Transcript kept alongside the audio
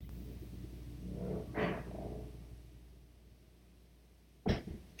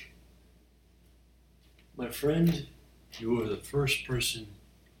My friend, you were the first person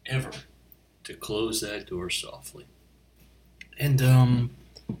ever to close that door softly. And,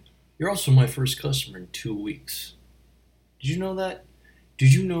 you're also my first customer in 2 weeks. Did you know that?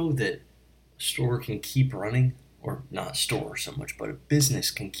 Did you know that a store can keep running? Or not a store so much, but a business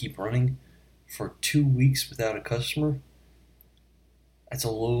can keep running for 2 weeks without a customer? That's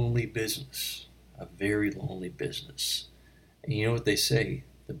a lonely business. A very lonely business. And you know what they say?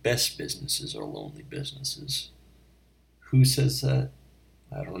 The best businesses are lonely businesses. Who says that?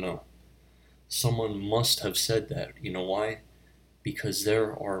 I don't know. Someone must have said that. You know why? Because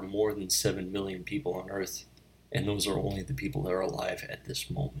there are more than 7 million people on Earth, and those are only the people that are alive at this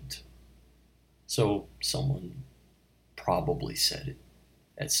moment. So someone probably said it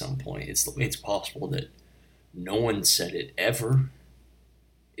at some point. It's possible that no one said it ever.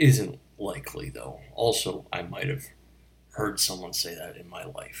 Isn't likely, though. Also, I might have heard someone say that in my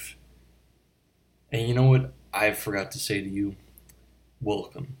life. And you know what I forgot to say to you?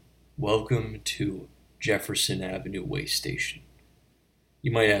 Welcome. Welcome to Jefferson Avenue Waystation.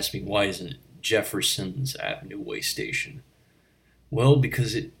 You might ask me, why isn't it Jefferson's Avenue Waystation? Well,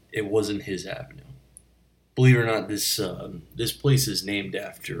 because it wasn't his avenue. Believe it or not, this place is named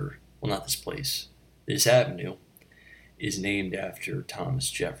after, well, not this place. This avenue is named after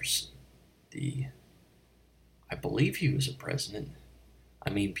Thomas Jefferson. I believe he was a president.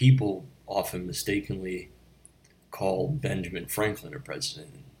 I mean, people often mistakenly call Benjamin Franklin a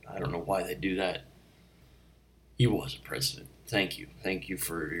president. I don't know why they do that. He was a president. Thank you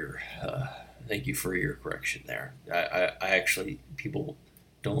for your correction there. I actually, people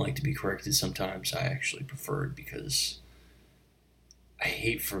don't like to be corrected sometimes. I actually prefer it because I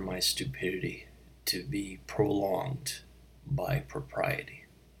hate for my stupidity to be prolonged by propriety.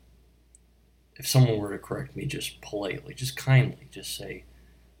 If someone were to correct me just politely, just kindly, just say,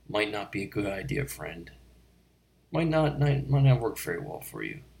 might not be a good idea, friend. Might not work very well for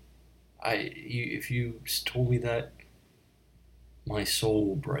you. If you told me that, my soul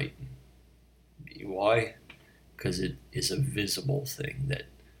will brighten. Why? Because it is a visible thing that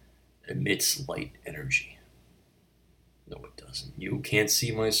emits light energy. No, it doesn't. You can't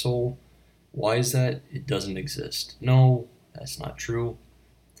see my soul. Why is that? It doesn't exist. No, that's not true.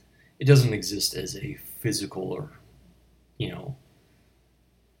 It doesn't exist as a physical or,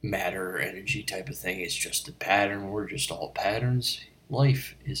 matter or energy type of thing. It's just a pattern. We're just all patterns.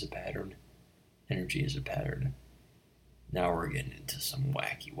 Life is a pattern. Energy is a pattern. Now we're getting into some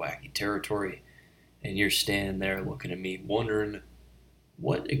wacky territory. And you're standing there looking at me wondering,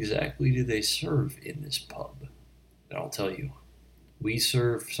 what exactly do they serve in this pub? And I'll tell you. We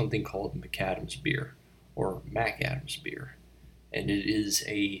serve something called MacAdam's beer, or MacAdam's beer. And it is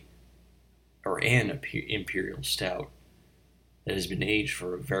an imperial stout that has been aged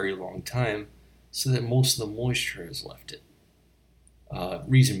for a very long time so that most of the moisture has left it.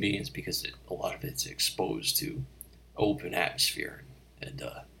 Reason being is because a lot of it's exposed to open atmosphere and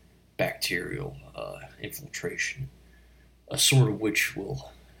bacterial infiltration, a sort of which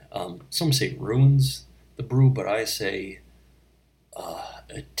will, some say ruins the brew, but I say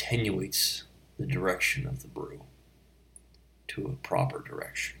attenuates the direction of the brew to a proper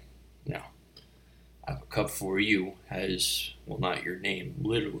direction. Now, I have a cup for you, has, well, not your name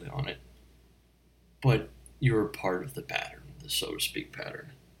literally on it, but you're a part of the pattern, the so to speak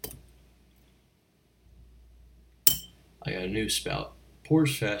pattern. I got a new spout.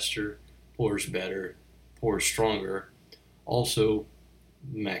 Pours faster, pours better, pours stronger. Also,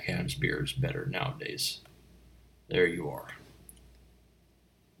 MacAdam's beer is better nowadays. There you are.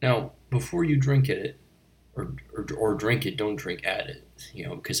 Now, before you drink it, or drink it, don't drink at it,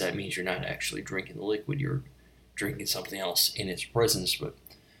 because that means you're not actually drinking the liquid, you're drinking something else in its presence. But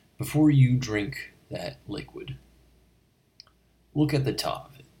before you drink that liquid, look at the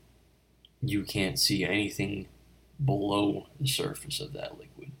top of it. You can't see anything below the surface of that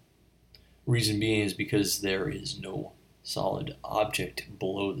liquid. Reason being is because there is no solid object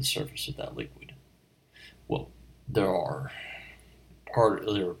below the surface of that liquid. Well, there are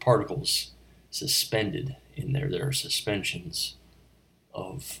particles suspended in there. There are suspensions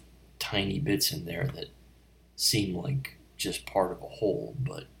of tiny bits in there that seem like just part of a whole,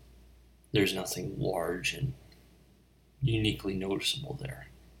 but there's nothing large and uniquely noticeable there.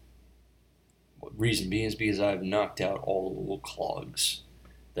 What reason being is because I've knocked out all the little clogs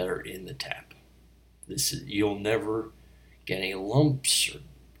that are in the tap. You'll never get any lumps or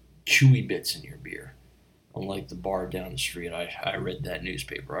chewy bits in your beer. Unlike the bar down the street, I read that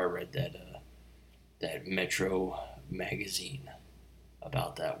newspaper. I read that Metro magazine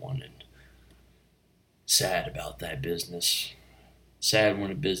about that one, and sad about that business. Sad when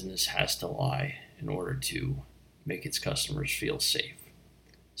a business has to lie in order to make its customers feel safe.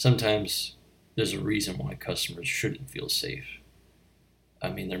 Sometimes there's a reason why customers shouldn't feel safe. I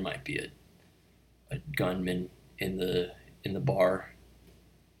mean, there might be a gunman in the bar.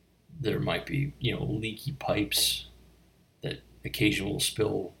 There might be, leaky pipes that occasionally will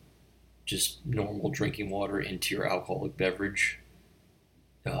spill just normal drinking water into your alcoholic beverage,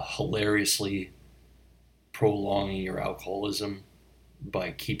 hilariously prolonging your alcoholism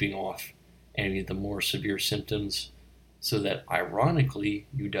by keeping off any of the more severe symptoms, so that ironically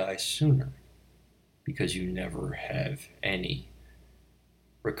you die sooner because you never have any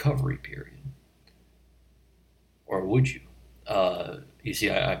recovery period. Or would you? You see,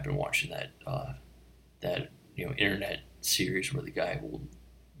 I've been watching that internet series where the guy will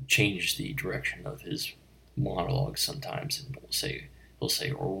change the direction of his monologue sometimes, and he'll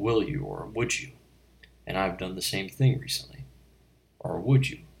say, or will you, or would you? And I've done the same thing recently. Or would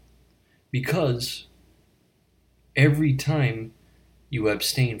you? Because every time you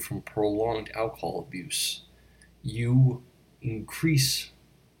abstain from prolonged alcohol abuse, you increase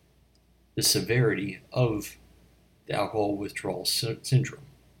the severity of the alcohol withdrawal syndrome.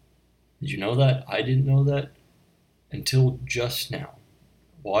 Did you know that? I didn't know that until just now.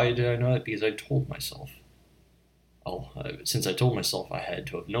 Why did I know that? Because I told myself. Since I told myself, I had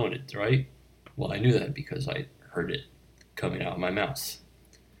to have known it, right? Well, I knew that because I heard it coming out of my mouth.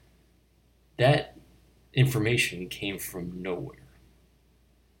 That information came from nowhere.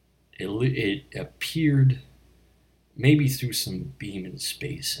 It appeared maybe through some beam in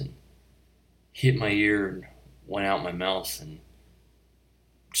space and hit my ear and went out my mouth and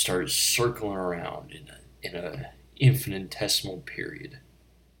started circling around in a infinitesimal period.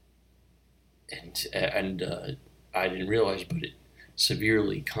 And I didn't realize, but it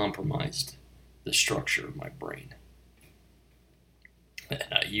severely compromised the structure of my brain.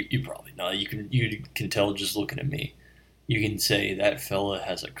 You probably know. You can tell just looking at me. You can say that fella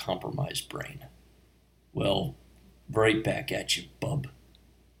has a compromised brain. Well, right back at you, bub.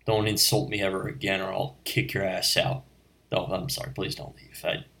 Don't insult me ever again, or I'll kick your ass out. Oh, I'm sorry. Please don't leave.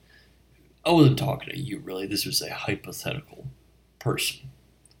 I wasn't talking to you, really. This was a hypothetical person.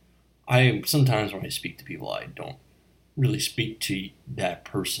 Sometimes when I speak to people, I don't really speak to that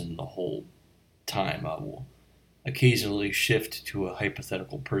person the whole time. I will occasionally shift to a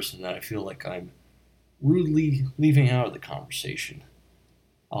hypothetical person that I feel like I'm rudely leaving out of the conversation.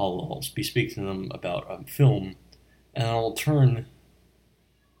 I'll be speaking to them about a film, and I'll turn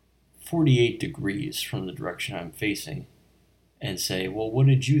 48 degrees from the direction I'm facing and say, well, what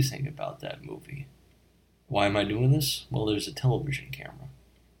did you think about that movie? Why am I doing this? Well, there's a television camera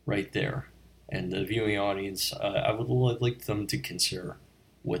right there. And the viewing audience, I would like them to consider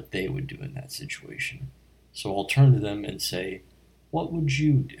what they would do in that situation. So I'll turn to them and say, what would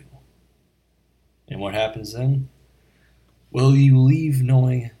you do? And what happens then? Well, you leave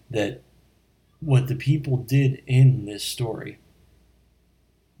knowing that what the people did in this story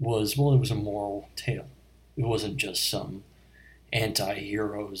was, it was a moral tale. It wasn't just some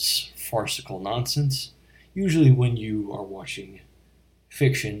anti-heroes farcical nonsense. Usually when you are watching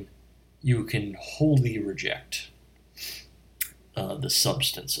fiction, you can wholly reject the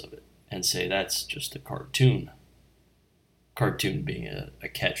substance of it and say that's just a cartoon. Cartoon being a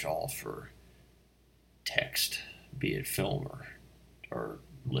catch-all for text, be it film or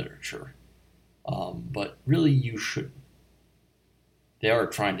literature. But really you shouldn't. They are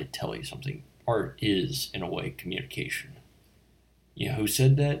trying to tell you something. Art is, in a way, communication. You know who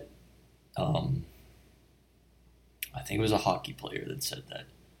said that? I think it was a hockey player that said that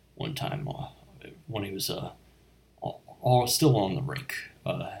one time when he was still on the rink.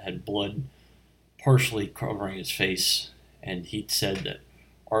 Had blood partially covering his face, and he said that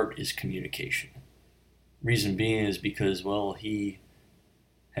art is communication. Reason being is because, well, he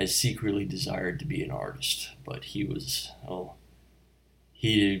has secretly desired to be an artist, but he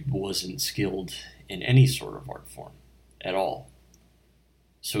wasn't skilled in any sort of art form at all.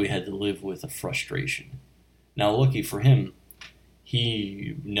 So he had to live with a frustration. Now, lucky for him,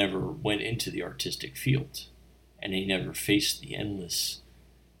 he never went into the artistic field, and he never faced the endless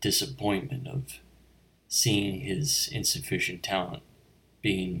disappointment of seeing his insufficient talent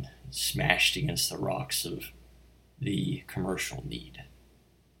being smashed against the rocks of the commercial need.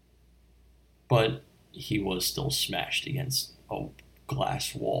 But he was still smashed against a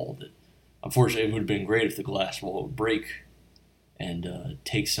glass wall that, unfortunately, it would have been great if the glass wall would break and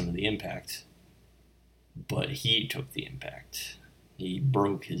take some of the impact. But he took the impact. He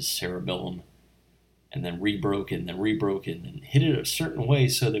broke his cerebellum and then rebroke it and then rebroke it and then hit it a certain way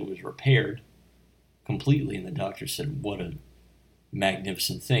so that it was repaired completely. And the doctor said, what a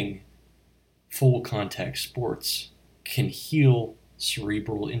magnificent thing full contact sports can heal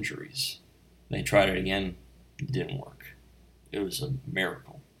cerebral injuries. They tried it again, it didn't work. It was a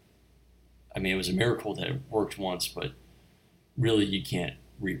miracle. I mean, it was a miracle that it worked once, but really you can't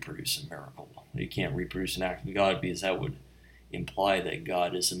reproduce a miracle. You can't reproduce an act of God because that would imply that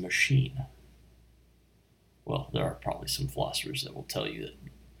God is a machine. Well, there are probably some philosophers that will tell you that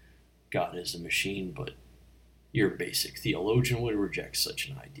God is a machine, but your basic theologian would reject such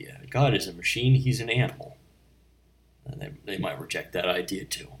an idea. God is a machine, he's an animal. And they might reject that idea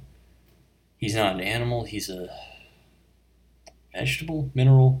too. He's not an animal, he's a vegetable,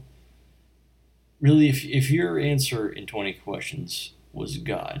 mineral. Really, if your answer in 20 questions was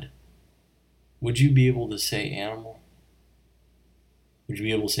God, would you be able to say animal? Would you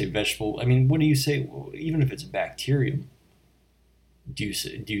be able to say vegetable? I mean, what do you say? Even if it's a bacterium, do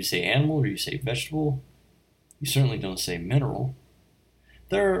you say animal or do you say vegetable? You certainly don't say mineral.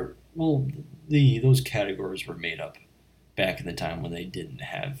 Those categories were made up back in the time when they didn't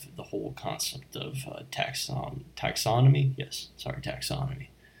have the whole concept of taxonomy. Taxonomy.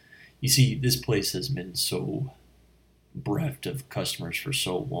 You see, this place has been so bereft of customers for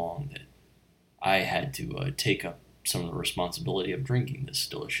so long that I had to take up some of the responsibility of drinking this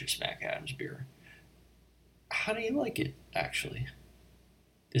delicious MacAdam's beer. How do you like it, actually?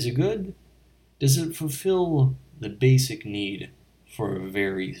 Is it good? Does it fulfill the basic need for a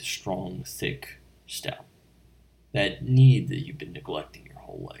very strong, thick stout? That need that you've been neglecting your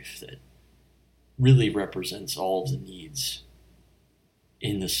whole life, that really represents all of the needs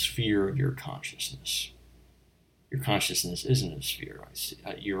in the sphere of your consciousness. Your consciousness isn't a sphere.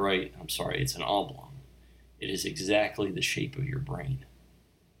 You're right, I'm sorry, it's an oblong. It is exactly the shape of your brain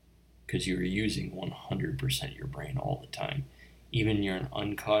because you're using 100% your brain all the time. Even your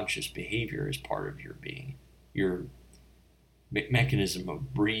unconscious behavior is part of your being. Your mechanism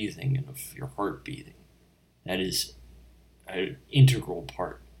of breathing and of your heart beating, that is an integral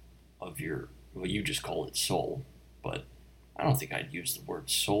part of your, well, you just call it soul, but I don't think I'd use the word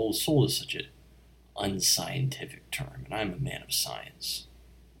soul. Soul is such an unscientific term, and I'm a man of science.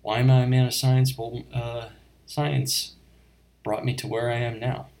 Why am I a man of science? Well, science brought me to where I am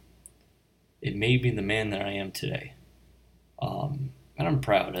now. It made me the man that I am today. And I'm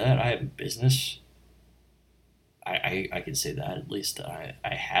proud of that. I have a business. I can say that at least. I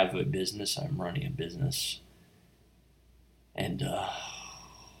have a business. I'm running a business. And, I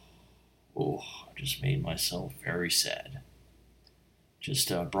just made myself very sad.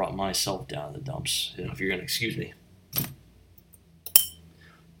 Just brought myself down the dumps, if you're going to excuse me.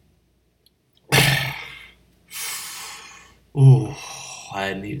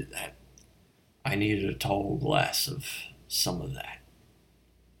 I needed that. I needed a tall glass of some of that.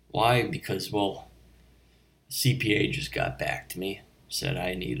 Why? Because, CPA just got back to me, said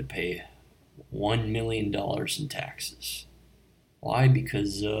I need to pay $1 million in taxes. Why?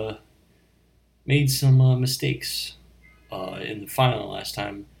 Because made some mistakes in the filing last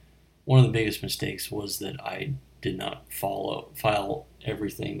time. One of the biggest mistakes was that I did not file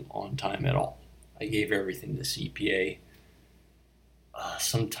everything on time at all. I gave everything to CPA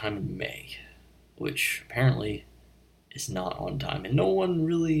sometime in May, which apparently is not on time. And no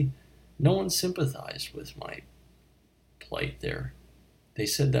one sympathized with my plight there. They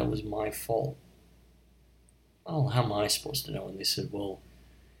said that was my fault. Oh, how am I supposed to know? And they said, well,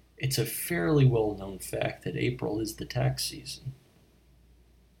 it's a fairly well-known fact that April is the tax season.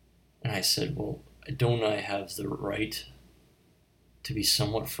 And I said, well, don't I have the right to be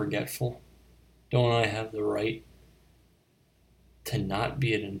somewhat forgetful? Don't I have the right to not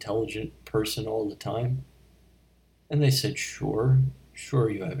be an intelligent person all the time? And they said, sure,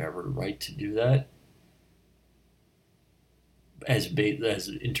 you have every right to do that. As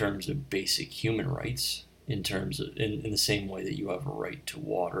in terms of basic human rights, in the same way that you have a right to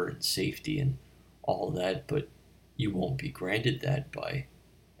water and safety and all of that, but you won't be granted that by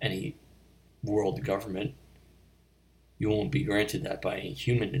any world government. You won't be granted that by any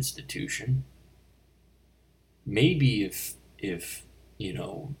human institution. Maybe if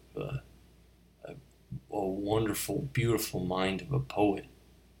a wonderful, beautiful mind of a poet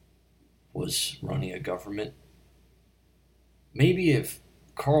was running a government. Maybe if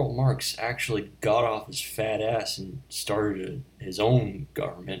Karl Marx actually got off his fat ass and started his own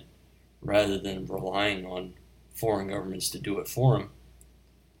government rather than relying on foreign governments to do it for him,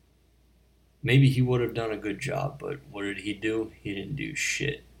 maybe he would have done a good job. But what did he do? He didn't do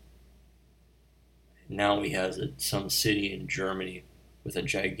shit. Now he has some city in Germany with a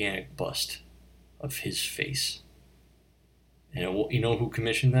gigantic bust of his face. And you know who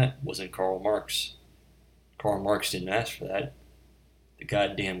commissioned that? It wasn't Karl Marx. Karl Marx didn't ask for that. The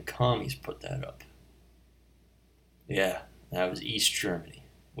goddamn commies put that up. Yeah, that was East Germany,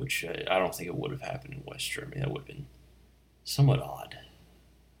 which I don't think it would have happened in West Germany. That would have been somewhat odd.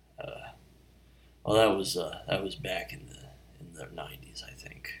 Well, that was back in the 90s, I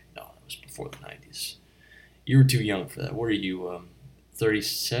think. No, that was before the 90s. You were too young for that. What are you,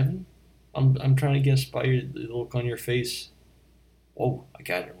 37? I'm trying to guess by the look on your face. Oh, I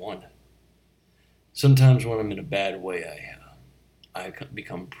got it one. Sometimes when I'm in a bad way, I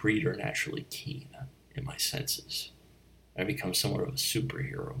become preternaturally keen in my senses. I become somewhat of a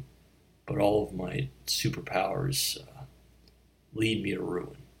superhero, but all of my superpowers lead me to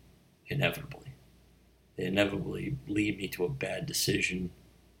ruin, inevitably. They inevitably lead me to a bad decision,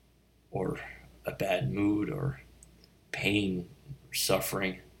 or a bad mood, or pain, or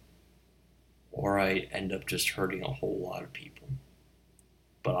suffering, or I end up just hurting a whole lot of people.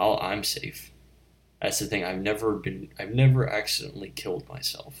 But I'm safe. That's the thing. I've never accidentally killed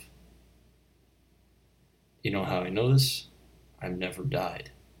myself. You know how I know this? I've never died.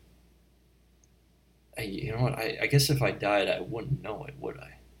 You know what? I guess if I died, I wouldn't know it, would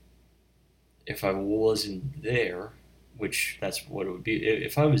I? If I wasn't there, which that's what it would be.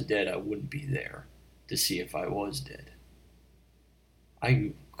 If I was dead, I wouldn't be there to see if I was dead.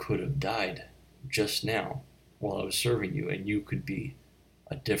 I could have died just now while I was serving you, and you could be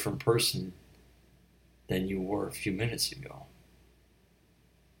a different person than you were a few minutes ago.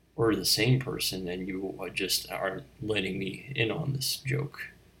 Or the same person, and you just are letting me in on this joke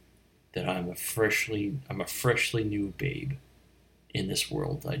that I'm a freshly new babe in this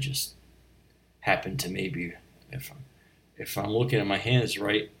world. I just happen to maybe, if I'm looking at my hands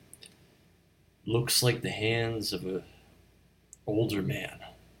right, looks like the hands of an older man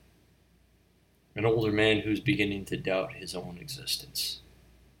who's beginning to doubt his own existence.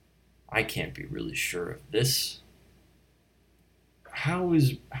 I can't be really sure of this. How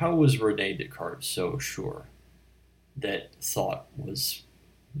was Rene Descartes so sure that thought was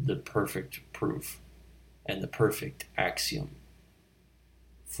the perfect proof and the perfect axiom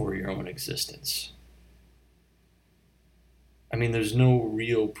for your own existence? I mean, there's no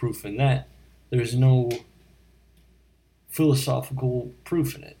real proof in that. There's no philosophical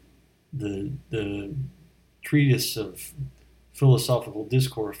proof in it. The treatise of philosophical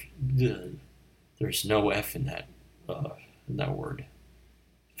discourse, there's no F in that word.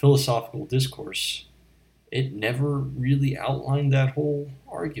 Philosophical discourse, it never really outlined that whole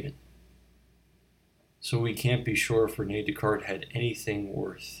argument. So we can't be sure if Rene Descartes had anything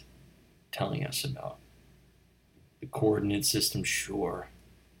worth telling us about. The coordinate system, sure.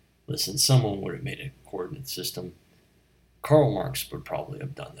 Listen, someone would have made a coordinate system. Karl Marx would probably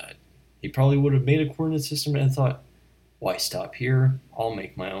have done that. He probably would have made a coordinate system and thought, why stop here? I'll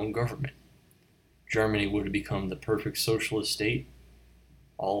make my own government. Germany would have become the perfect socialist state.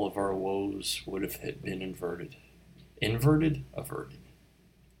 All of our woes would have been inverted. Inverted? Averted.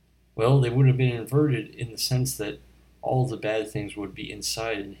 Well, they would have been inverted in the sense that all the bad things would be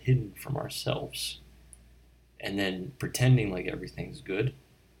inside and hidden from ourselves. And then pretending like everything's good,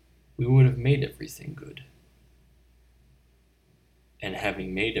 we would have made everything good. And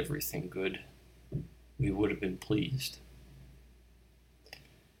having made everything good, we would have been pleased.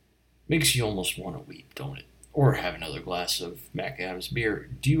 Makes you almost want to weep, don't it? Or have another glass of MacAdam's beer.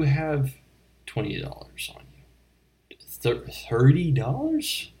 Do you have $20 on you?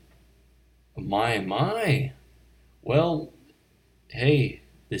 $30? My. Well, hey,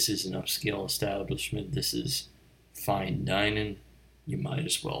 this is an upscale establishment. This is fine dining. You might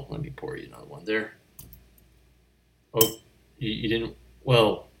as well. Let me pour you another one there. Oh, you didn't?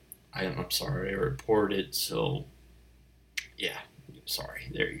 Well, I'm sorry. I already poured it, so yeah,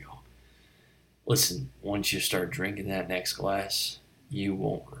 sorry. There you go. Listen, once you start drinking that next glass, you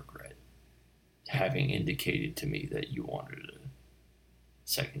won't regret having indicated to me that you wanted a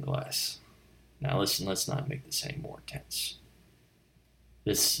second glass. Now listen, let's not make this any more tense.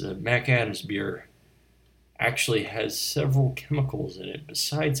 This MacAdam's beer actually has several chemicals in it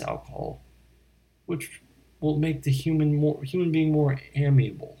besides alcohol, which will make the human being more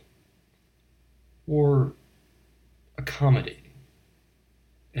amiable, more accommodating.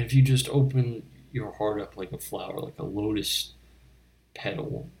 And if you just open your heart up like a flower, like a lotus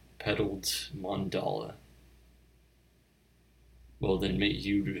petaled mandala, well, then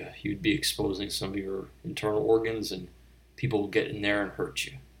you'd be exposing some of your internal organs, and people will get in there and hurt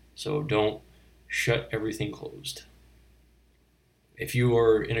you. So don't shut everything closed. If you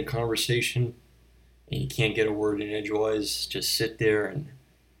are in a conversation and you can't get a word in edgewise, just sit there and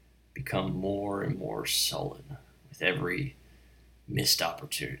become more and more sullen with every missed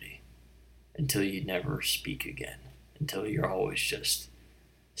opportunity until you never speak again, until you're always just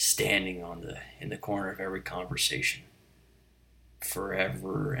standing in the corner of every conversation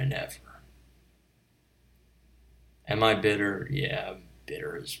forever and ever. Am I bitter? Yeah,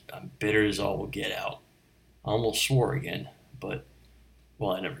 I'm bitter as all will get out. I almost swore again, but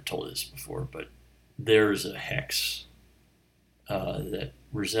well, I never told this before, but there's a hex that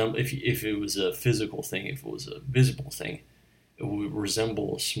resemble if it was a physical thing, if it was a visible thing, it would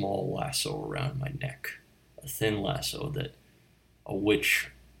resemble a small lasso around my neck, a thin lasso that a witch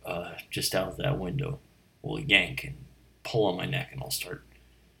just out of that window will yank and pull on my neck, and I'll start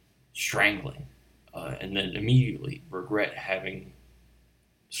strangling, and then immediately regret having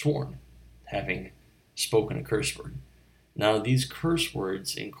sworn, having spoken a curse word. Now, these curse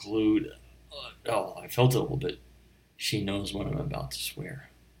words include, I felt it a little bit. She knows what I'm about to swear.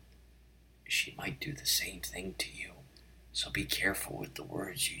 She might do the same thing to you, so be careful with the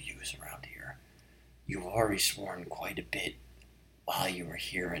words you use around here. You've already sworn quite a bit while you were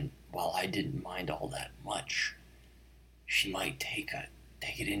here, and while I didn't mind all that much, she might take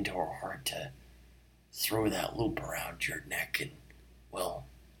it into her heart to throw that loop around your neck, and, well,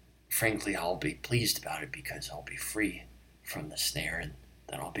 frankly, I'll be pleased about it because I'll be free from the snare, and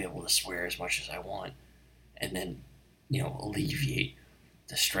then I'll be able to swear as much as I want, and then, alleviate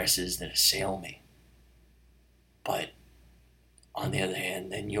the stresses that assail me. But on the other hand,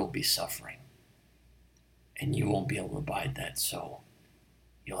 then you'll be suffering, and you won't be able to abide that, so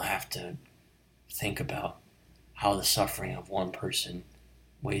you'll have to think about how the suffering of one person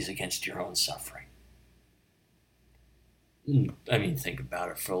weighs against your own suffering. Think about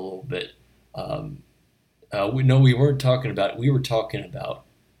it for a little bit. We weren't talking about it. We were talking about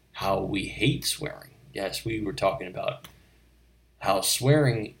how we hate swearing. Yes, we were talking about how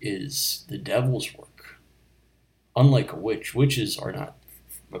swearing is the devil's work. Unlike a witch, witches are not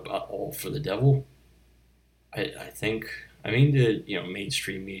about all for the devil. I think. The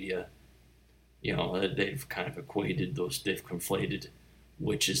mainstream media, they've kind of equated they've conflated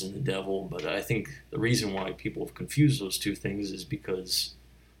witches and the devil. But I think the reason why people have confused those two things is because,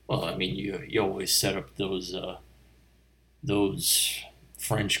 you always set up those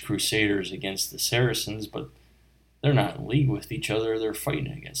French Crusaders against the Saracens, but they're not in league with each other, they're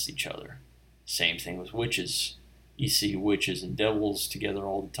fighting against each other. Same thing with witches. You see witches and devils together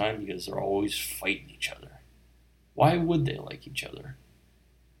all the time because they're always fighting each other. Why would they like each other?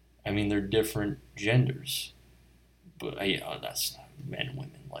 They're different genders. But, that's not, men and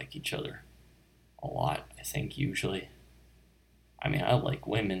women like each other a lot, I think, usually. I like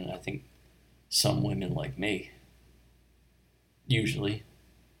women, and I think some women like me. Usually.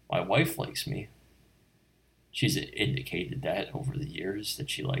 My wife likes me. She's indicated that over the years that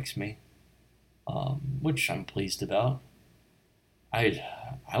she likes me, which I'm pleased about. I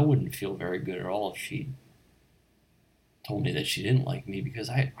wouldn't feel very good at all if she told me that she didn't like me, because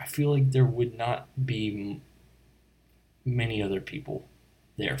I feel like there would not be many other people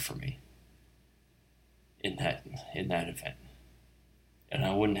there for me in that event, and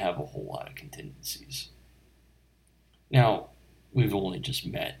I wouldn't have a whole lot of contingencies. Now, we've only just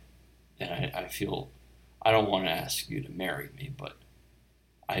met, and I feel I don't want to ask you to marry me, but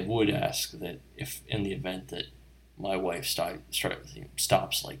I would ask that if in the event that my wife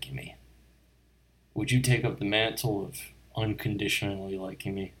stops liking me, would you take up the mantle of unconditionally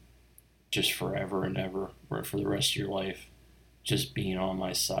liking me just forever and ever, or for the rest of your life, just being on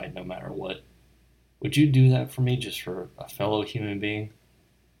my side no matter what? Would you do that for me, just for a fellow human being?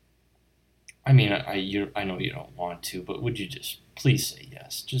 I know you don't want to, but would you just please say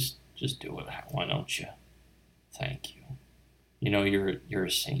yes? Just do it. Why don't you? Thank you. You're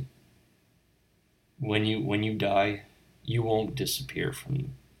a saint. When you die, you won't disappear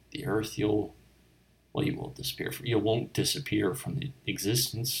from the earth. You won't disappear from the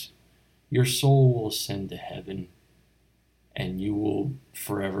existence. Your soul will ascend to heaven, and you will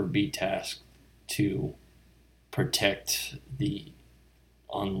forever be tasked to protect the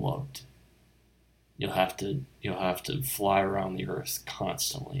unloved. You'll have to fly around the earth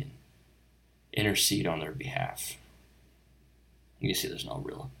constantly and intercede on their behalf. You can see there's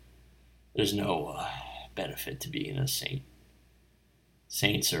no benefit to being a saint.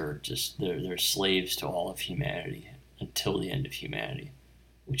 Saints are just they're slaves to all of humanity until the end of humanity,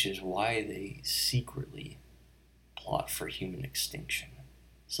 which is why they secretly plot for human extinction,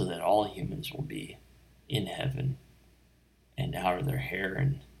 so that all humans will be in heaven and out of their hair,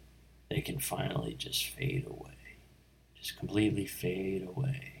 and they can finally just fade away, just completely fade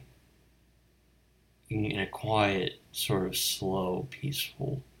away in a quiet, sort of slow,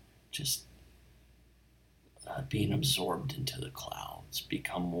 peaceful, just being absorbed into the clouds,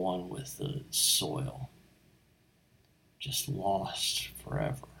 become one with the soil, just lost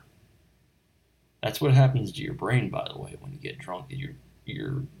forever. That's what happens to your brain, by the way, when you get drunk.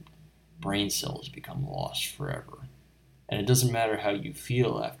 Your brain cells become lost forever. And it doesn't matter how you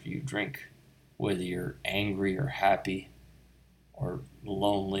feel after you drink, whether you're angry or happy or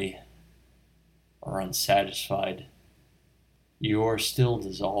lonely or unsatisfied, you are still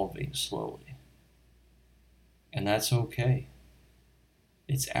dissolving slowly. And that's okay.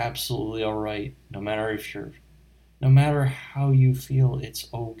 It's absolutely all right. No matter how you feel, it's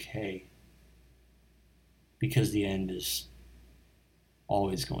okay. Because the end is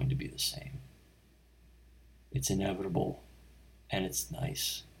always going to be the same. It's inevitable, and it's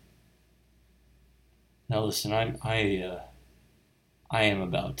nice. Now listen, I am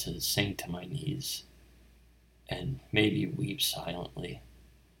about to sink to my knees and maybe weep silently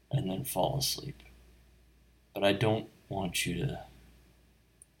and then fall asleep. But I don't want you to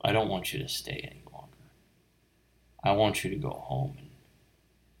stay any longer. I want you to go home and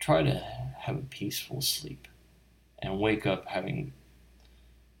try to have a peaceful sleep and wake up having,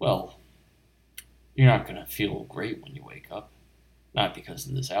 well, you're not going to feel great when you wake up. Not because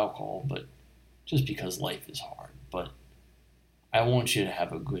of this alcohol, but just because life is hard. But I want you to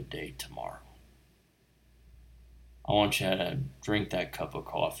have a good day tomorrow. I want you to drink that cup of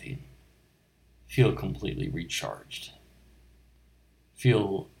coffee and feel completely recharged.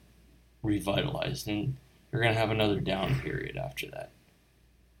 Feel revitalized. And you're going to have another down period after that.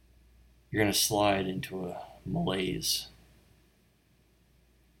 You're going to slide into a malaise.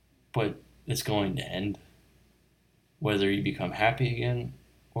 But it's going to end. Whether you become happy again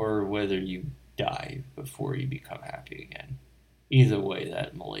or whether you die before you become happy again. Either way,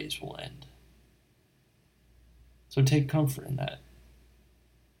 that malaise will end. So take comfort in that.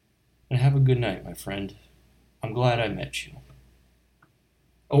 And have a good night, my friend. I'm glad I met you.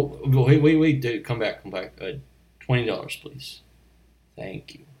 Oh, wait. Come back. $20, please.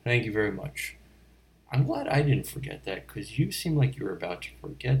 Thank you. Thank you very much. I'm glad I didn't forget that because you seem like you were about to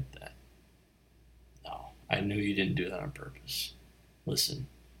forget that. No, I knew you didn't do that on purpose. Listen,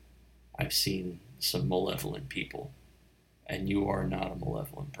 I've seen some malevolent people, and you are not a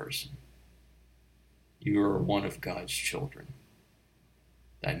malevolent person. You are one of God's children.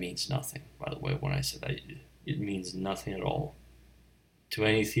 That means nothing, by the way, when I said that. It means nothing at all. To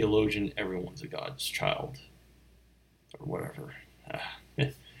any theologian, everyone's a God's child. Or whatever.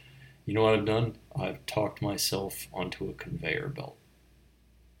 You know what I've done? I've talked myself onto a conveyor belt.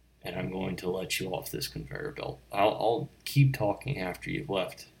 And I'm going to let you off this conveyor belt. I'll keep talking after you've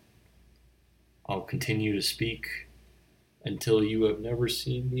left. I'll continue to speak until you have never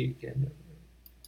seen me again.